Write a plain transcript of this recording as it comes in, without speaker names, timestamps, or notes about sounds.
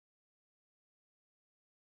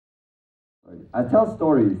I tell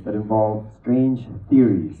stories that involve strange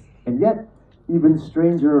theories, and yet even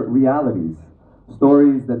stranger realities.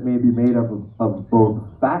 Stories that may be made up of both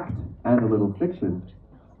fact and a little fiction,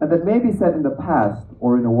 and that may be set in the past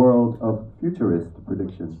or in a world of futurist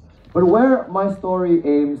prediction. But where my story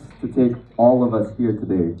aims to take all of us here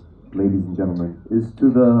today, ladies and gentlemen, is to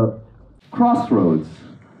the crossroads,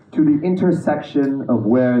 to the intersection of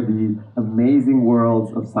where the amazing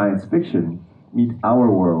worlds of science fiction meet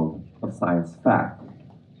our world of science fact,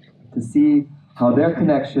 to see how their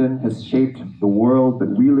connection has shaped the world that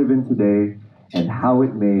we live in today and how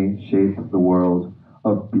it may shape the world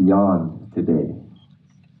of beyond today.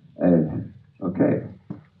 Okay,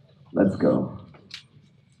 let's go.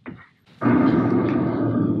 It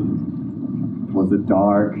was a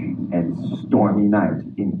dark and stormy night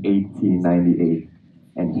in 1898,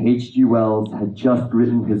 and H.G. Wells had just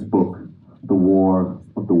written his book, The War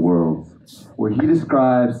of the Worlds, where he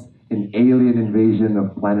describes an alien invasion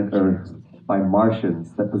of planet Earth by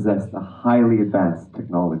Martians that possessed a highly advanced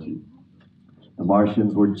technology. The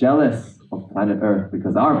Martians were jealous of planet Earth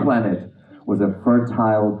because our planet was a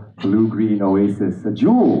fertile blue-green oasis, a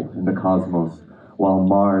jewel in the cosmos, while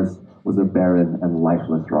Mars was a barren and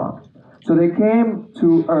lifeless rock. So they came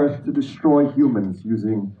to Earth to destroy humans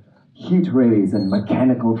using heat rays and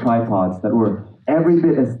mechanical tripods that were every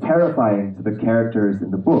bit as terrifying to the characters in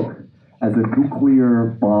the book as a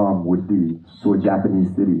nuclear bomb would be to a Japanese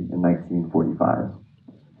city in 1945.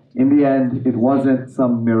 In the end, it wasn't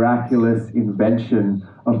some miraculous invention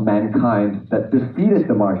of mankind that defeated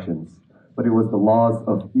the Martians, but it was the laws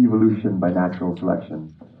of evolution by natural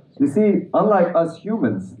selection. You see, unlike us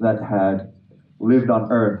humans that had lived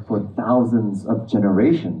on Earth for thousands of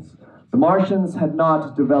generations, the Martians had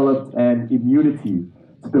not developed an immunity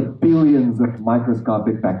to the billions of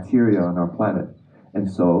microscopic bacteria on our planet.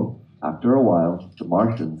 And so, after a while, the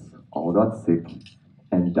Martians all got sick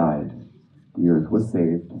and died. The Earth was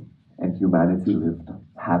saved, and humanity lived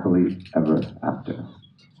happily ever after.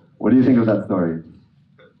 What do you think of that story?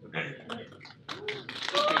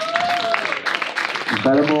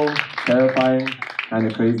 Incredible, terrifying, kind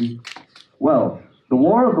of crazy? Well, The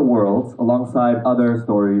War of the Worlds, alongside other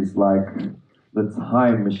stories like The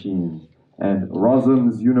Time Machine, and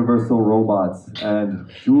Rossum's Universal Robots, and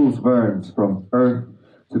Jules Verne's From Earth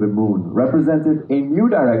to the Moon, represented a new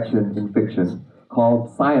direction in fiction called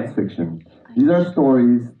science fiction. These are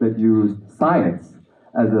stories that used science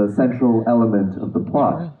as a central element of the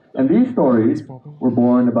plot. And these stories were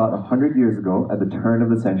born about 100 years ago at the turn of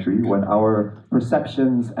the century when our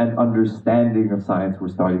perceptions and understanding of science were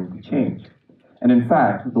starting to change. And in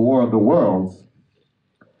fact, The War of the Worlds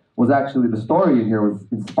was actually, the story in here was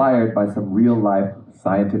inspired by some real-life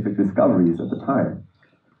scientific discoveries at the time.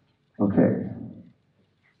 Okay.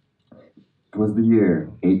 It was the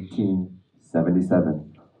year 1877.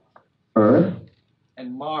 Earth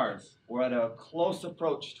and Mars were at a close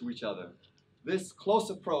approach to each other. This close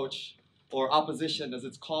approach, or opposition as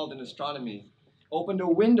it's called in astronomy, opened a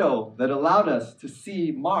window that allowed us to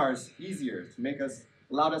see Mars easier,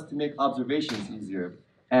 allowed us to make observations easier.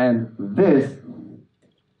 And this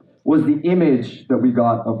was the image that we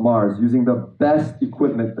got of Mars using the best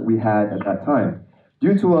equipment that we had at that time.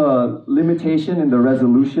 Due to a limitation in the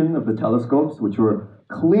resolution of the telescopes, which were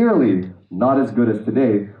clearly not as good as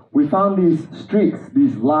today, we found these streaks,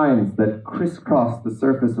 these lines that crisscross the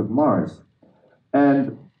surface of Mars.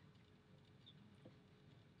 And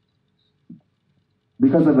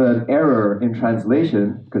because of an error in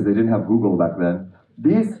translation, because they didn't have Google back then,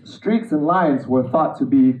 these streaks and lines were thought to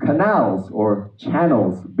be canals or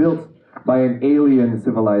channels built by an alien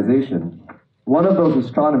civilization. One of those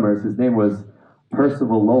astronomers, his name was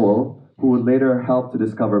Percival Lowell, who would later help to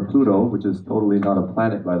discover Pluto, which is totally not a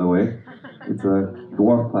planet, by the way. It's a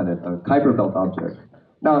dwarf planet, a Kuiper Belt object.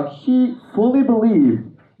 Now, he fully believed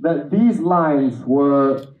that these lines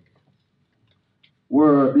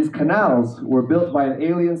these canals were built by an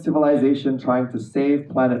alien civilization trying to save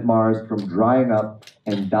planet Mars from drying up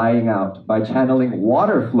and dying out by channeling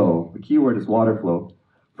water flow, the key word is water flow,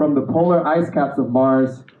 from the polar ice caps of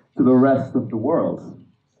Mars to the rest of the world.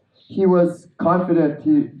 He was confident,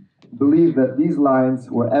 he believed that these lines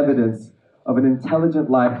were evidence of an intelligent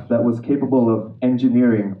life that was capable of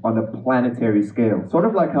engineering on a planetary scale, sort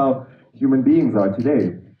of like how human beings are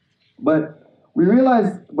today. But we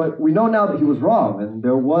know now that he was wrong, and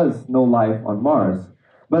there was no life on Mars.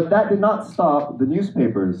 But that did not stop the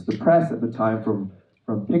newspapers, the press at the time, from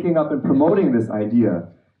picking up and promoting this idea.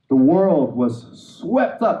 The world was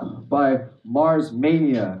swept up by Mars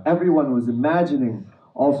mania. Everyone was imagining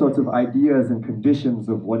all sorts of ideas and conditions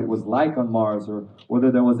of what it was like on Mars, or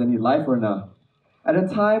whether there was any life or not. At a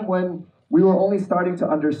time when we were only starting to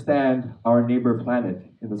understand our neighbor planet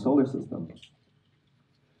in the solar system.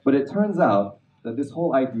 But it turns out that this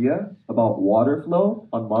whole idea about water flow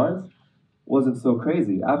on Mars wasn't so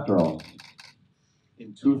crazy after all.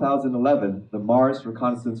 In 2011, the Mars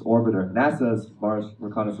Reconnaissance Orbiter, NASA's Mars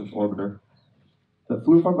Reconnaissance Orbiter, that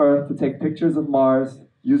flew from Earth to take pictures of Mars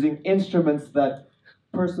using instruments that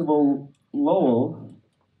Percival Lowell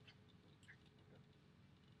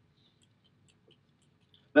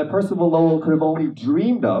could have only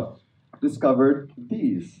dreamed of, discovered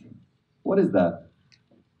these. What is that?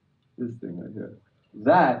 This thing right here.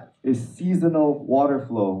 That is seasonal water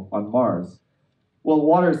flow on Mars. Well,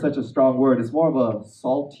 water is such a strong word. It's more of a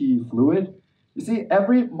salty fluid. You see,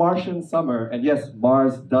 every Martian summer, and yes,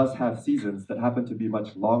 Mars does have seasons that happen to be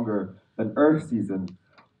much longer than Earth's season,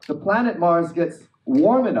 the planet Mars gets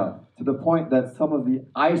warm enough to the point that some of the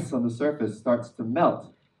ice on the surface starts to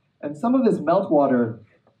melt. And some of this meltwater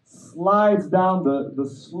slides down the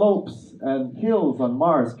slopes and hills on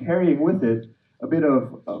Mars, carrying with it a bit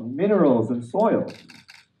of minerals and soil.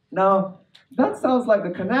 Now, that sounds like the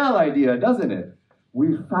canal idea, doesn't it?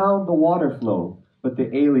 We found the water flow, but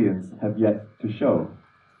the aliens have yet to show.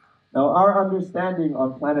 Now, our understanding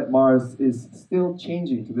on planet Mars is still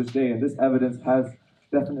changing to this day, and this evidence has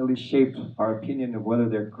definitely shaped our opinion of whether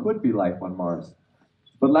there could be life on Mars.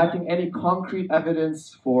 But lacking any concrete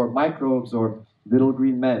evidence for microbes or little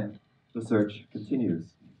green men, the search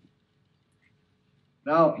continues.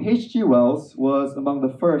 Now, H.G. Wells was among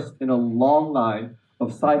the first in a long line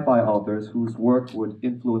of sci-fi authors whose work would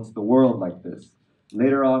influence the world like this.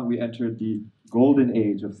 Later on, we entered the golden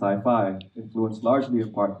age of sci-fi, influenced largely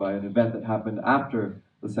in part by an event that happened after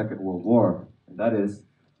the Second World War. And that is,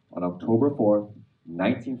 on October 4th,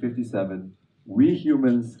 1957, we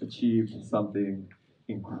humans achieved something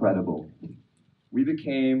incredible. We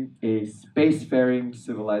became a spacefaring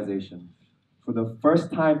civilization. For the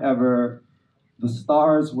first time ever, the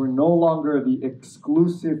stars were no longer the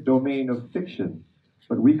exclusive domain of fiction,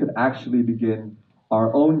 but we could actually begin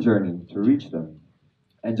our own journey to reach them.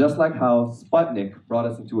 And just like how Sputnik brought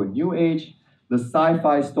us into a new age, the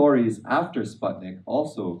sci-fi stories after Sputnik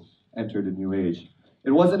also entered a new age.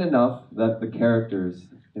 It wasn't enough that the characters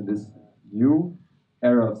in this new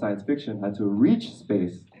era of science fiction had to reach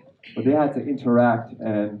space, but they had to interact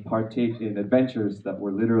and partake in adventures that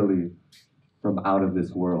were literally from out of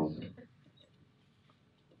this world.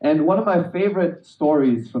 And one of my favorite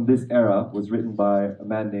stories from this era was written by a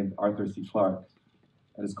man named Arthur C. Clarke.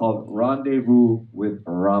 And it's called Rendezvous with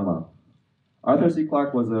Rama. Arthur C.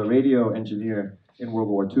 Clarke was a radio engineer in World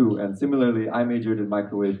War II, and similarly, I majored in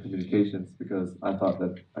microwave communications because I thought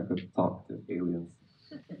that I could talk to aliens.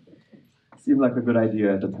 Seemed like a good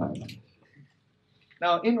idea at the time.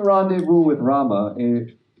 Now, in Rendezvous with Rama,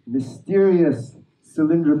 a mysterious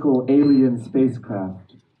cylindrical alien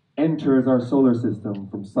spacecraft enters our solar system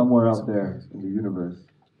from somewhere out there in the universe.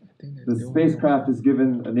 The spacecraft is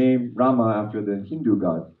given a name, Rama, after the Hindu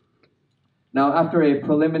god. Now, after a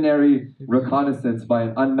preliminary reconnaissance by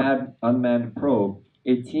an unmanned probe,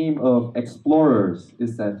 a team of explorers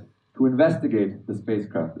is sent to investigate the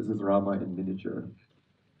spacecraft. This is Rama in miniature.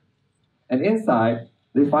 And inside,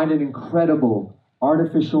 they find an incredible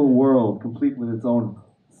artificial world, complete with its own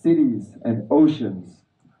cities and oceans.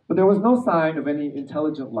 But there was no sign of any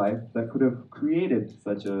intelligent life that could have created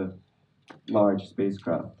such a large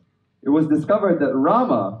spacecraft. It was discovered that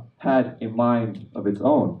Rama had a mind of its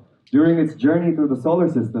own. During its journey through the solar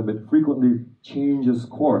system, it frequently changes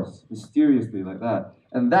course, mysteriously like that.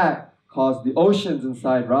 And that caused the oceans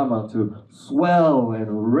inside Rama to swell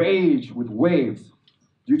and rage with waves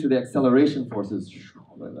due to the acceleration forces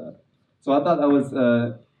like that. So I thought that was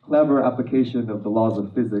a clever application of the laws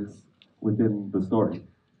of physics within the story.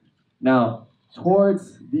 Now,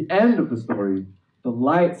 towards the end of the story, the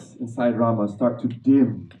lights inside Rama start to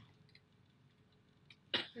dim,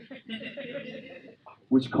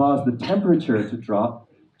 which caused the temperature to drop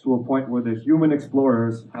to a point where the human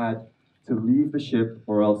explorers had to leave the ship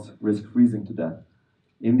or else risk freezing to death.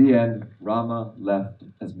 In the end, Rama left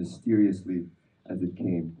as mysteriously as it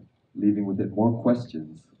came, leaving with it more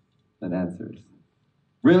questions than answers.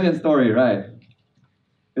 Brilliant story, right?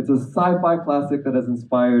 It's a sci-fi classic that has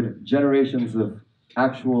inspired generations of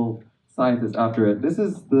actual scientists after it. This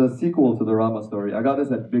is the sequel to the Rama story. I got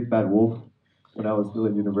this at Big Bad Wolf when I was still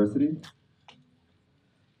in university.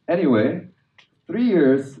 Anyway, 3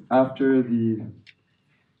 years after the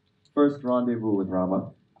first Rendezvous with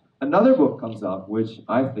Rama, another book comes out which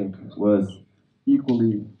I think was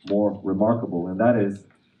equally more remarkable, and that is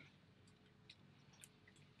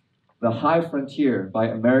The High Frontier by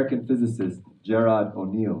American physicist Gerard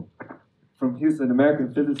O'Neill. He's an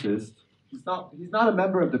American physicist He's not a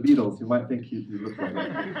member of the Beatles. You might think he looks like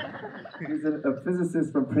that. He's a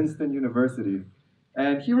physicist from Princeton University.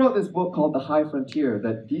 And he wrote this book called The High Frontier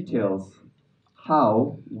that details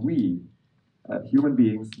how we, human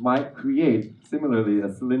beings, might create, similarly,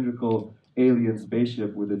 a cylindrical alien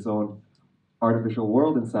spaceship with its own artificial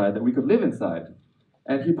world inside that we could live inside.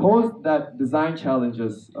 And he posed that design challenge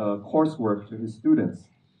as coursework to his students.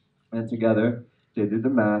 And together, they did the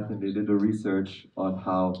math and they did the research on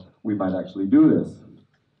how we might actually do this.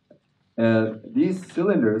 And these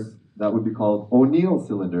cylinders, that would be called O'Neill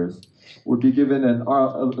cylinders, would be given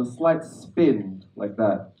a slight spin like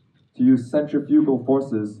that to use centrifugal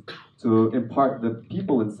forces to impart the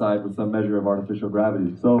people inside with some measure of artificial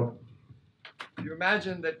gravity. So you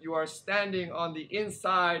imagine that you are standing on the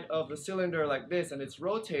inside of the cylinder like this and it's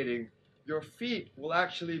rotating, your feet will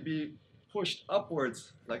actually be pushed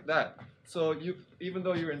upwards like that. So even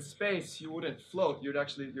though you're in space, you wouldn't float. Your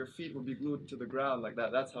feet would be glued to the ground like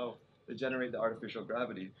that. That's how they generate the artificial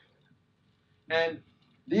gravity. And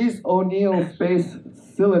these O'Neill space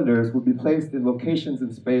cylinders would be placed in locations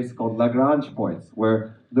in space called Lagrange points,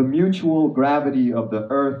 where the mutual gravity of the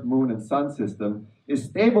Earth, Moon, and Sun system is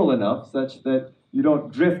stable enough such that you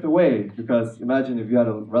don't drift away. Because imagine if you had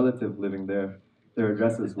a relative living there, their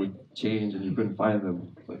addresses would change and you couldn't find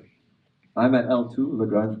them. But I'm at L2,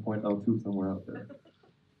 Lagrange point L2, somewhere out there.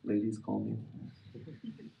 Ladies, call me.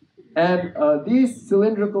 And these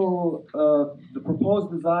cylindrical, the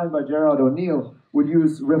proposed design by Gerard O'Neill would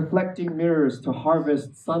use reflecting mirrors to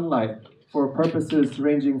harvest sunlight for purposes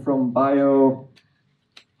ranging from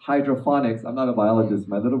hydroponics. I'm not a biologist,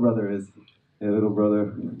 my little brother is a little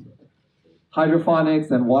brother.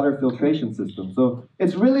 Hydroponics and water filtration systems. So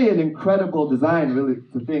it's really an incredible design, really,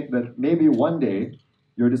 to think that maybe one day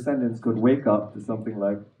your descendants could wake up to something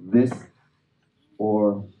like this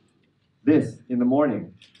or this in the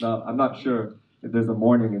morning. Now, I'm not sure if there's a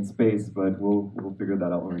morning in space, but we'll figure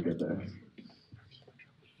that out when we get there.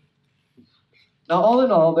 Now, all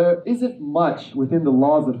in all, there isn't much within the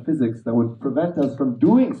laws of physics that would prevent us from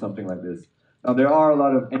doing something like this. Now, there are a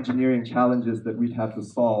lot of engineering challenges that we'd have to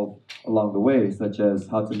solve along the way, such as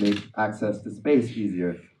how to make access to space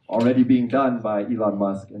easier, already being done by Elon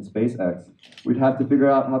Musk and SpaceX. We'd have to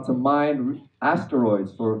figure out how to mine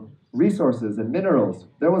asteroids for resources and minerals.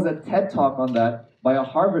 There was a TED Talk on that by a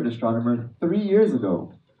Harvard astronomer 3 years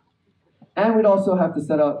ago. And we'd also have to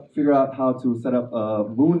figure out how to set up a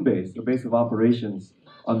moon base, a base of operations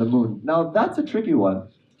on the moon. Now, that's a tricky one,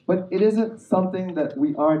 but it isn't something that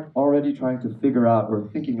we aren't already trying to figure out or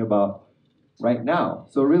thinking about right now.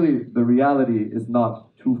 So really, the reality is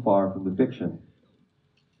not too far from the fiction.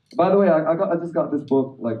 By the way, I just got this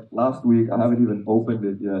book like last week. I haven't even opened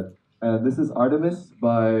it yet. And this is Artemis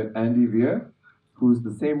by Veer, who's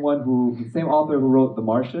the same author who wrote The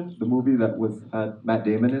Martian, the movie that had Matt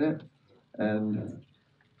Damon in it. And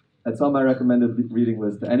that's on my recommended reading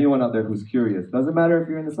list to anyone out there who's curious. Doesn't matter if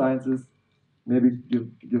you're in the sciences, maybe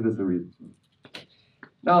give this a read.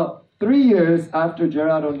 Now, 3 years after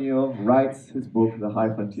Gerard O'Neill writes his book, The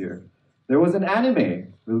High Frontier, there was an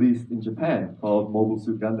anime released in Japan called Mobile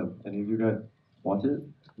Suit Gundam. Any of you guys watch it?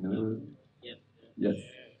 Yep. Yes.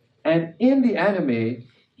 And in the anime,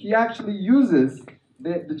 he actually uses,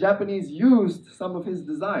 the Japanese used some of his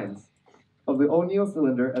designs of the O'Neill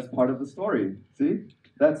cylinder as part of the story. See?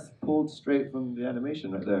 That's pulled straight from the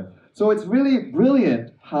animation right there. So it's really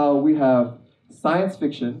brilliant how we have science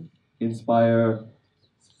fiction inspire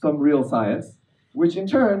some real science, which in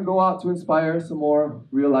turn go out to inspire some more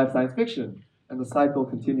real-life science fiction. And the cycle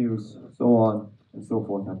continues, so on and so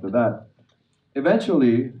forth after that.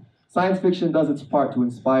 Eventually, science fiction does its part to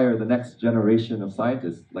inspire the next generation of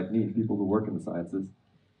scientists, like me, people who work in the sciences.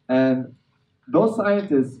 And those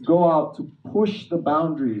scientists go out to push the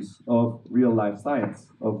boundaries of real-life science,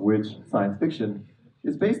 of which science fiction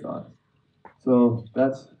is based on. So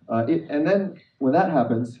that's it. And then when that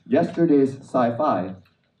happens, yesterday's sci-fi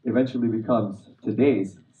eventually becomes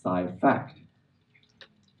today's sci-fact.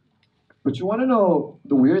 But you want to know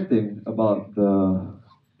the weird thing about the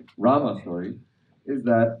Rama story is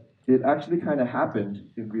that it actually kind of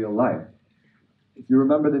happened in real life. If you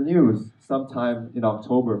remember the news, sometime in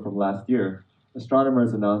October from last year,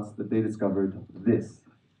 astronomers announced that they discovered this.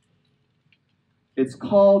 It's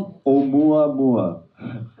called Oumuamua.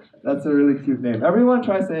 That's a really cute name. Everyone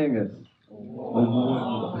try saying it.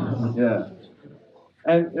 Oumuamua. Yeah.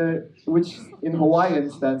 And which in Hawaiian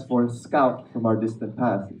stands for scout from our distant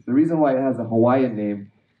past. The reason why it has a Hawaiian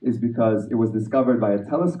name is because it was discovered by a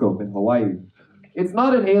telescope in Hawaii. It's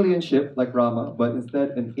not an alien ship like Rama, but instead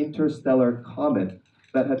an interstellar comet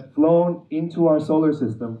that had flown into our solar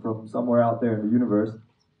system from somewhere out there in the universe.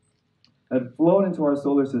 had flown into our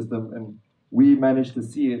solar system, and we managed to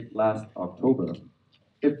see it last October.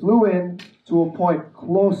 It flew in to a point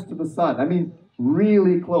close to the sun. I mean,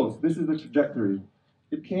 really close. This is the trajectory.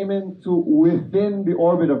 It came into within the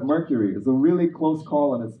orbit of Mercury. It's a really close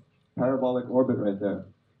call on its parabolic orbit right there.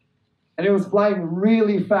 And it was flying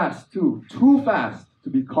really fast too fast to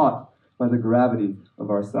be caught by the gravity of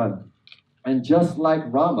our sun. And just like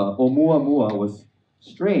Rama, Oumuamua was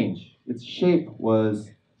strange. Its shape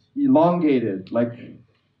was elongated, like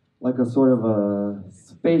a sort of a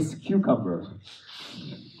space cucumber.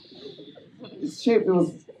 Its shape, it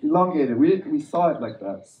was elongated. We saw it like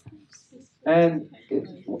that. And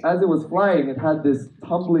as it was flying, it had this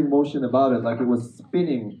tumbling motion about it, like it was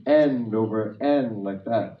spinning end over end like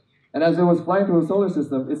that. And as it was flying through the solar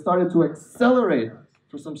system, it started to accelerate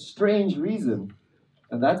for some strange reason.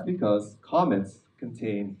 And that's because comets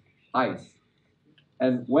contain ice.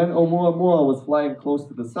 And when Oumuamua was flying close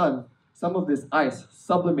to the sun, some of this ice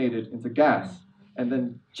sublimated into gas and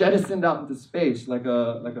then jettisoned out into space like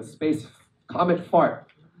a space comet fart.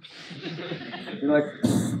 You're like,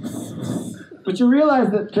 but you realize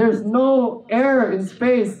that there's no air in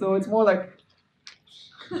space, so it's more like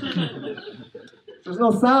there's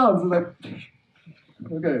no sounds. It's like,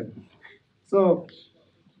 okay. So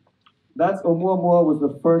that's Oumuamua was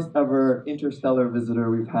the first ever interstellar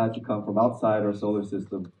visitor we've had to come from outside our solar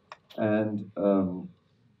system. And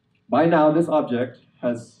by now, this object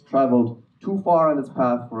has traveled too far on its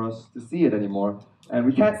path for us to see it anymore. And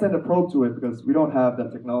we can't send a probe to it because we don't have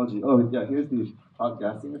that technology. Oh, yeah, here's the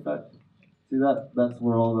outgassing effect. See that? That's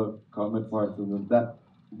where all the comet parts and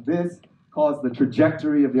this caused the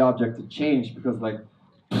trajectory of the object to change because like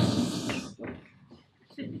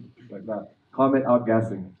that. Comet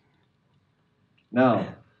outgassing.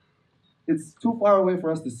 Now, it's too far away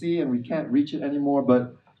for us to see and we can't reach it anymore,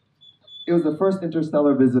 but it was the first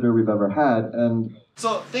interstellar visitor we've ever had. And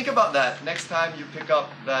so think about that next time you pick up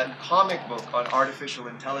that comic book on artificial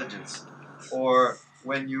intelligence, or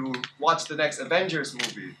when you watch the next Avengers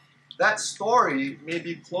movie. That story may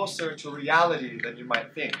be closer to reality than you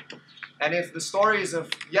might think. And if the stories of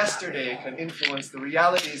yesterday can influence the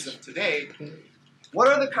realities of today, what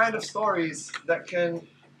are the kind of stories that can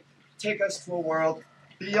take us to a world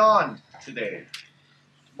beyond today?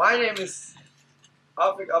 My name is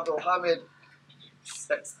Afiq Abdul Hamid,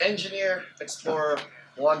 engineer, explorer,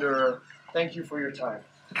 wanderer. Thank you for your time.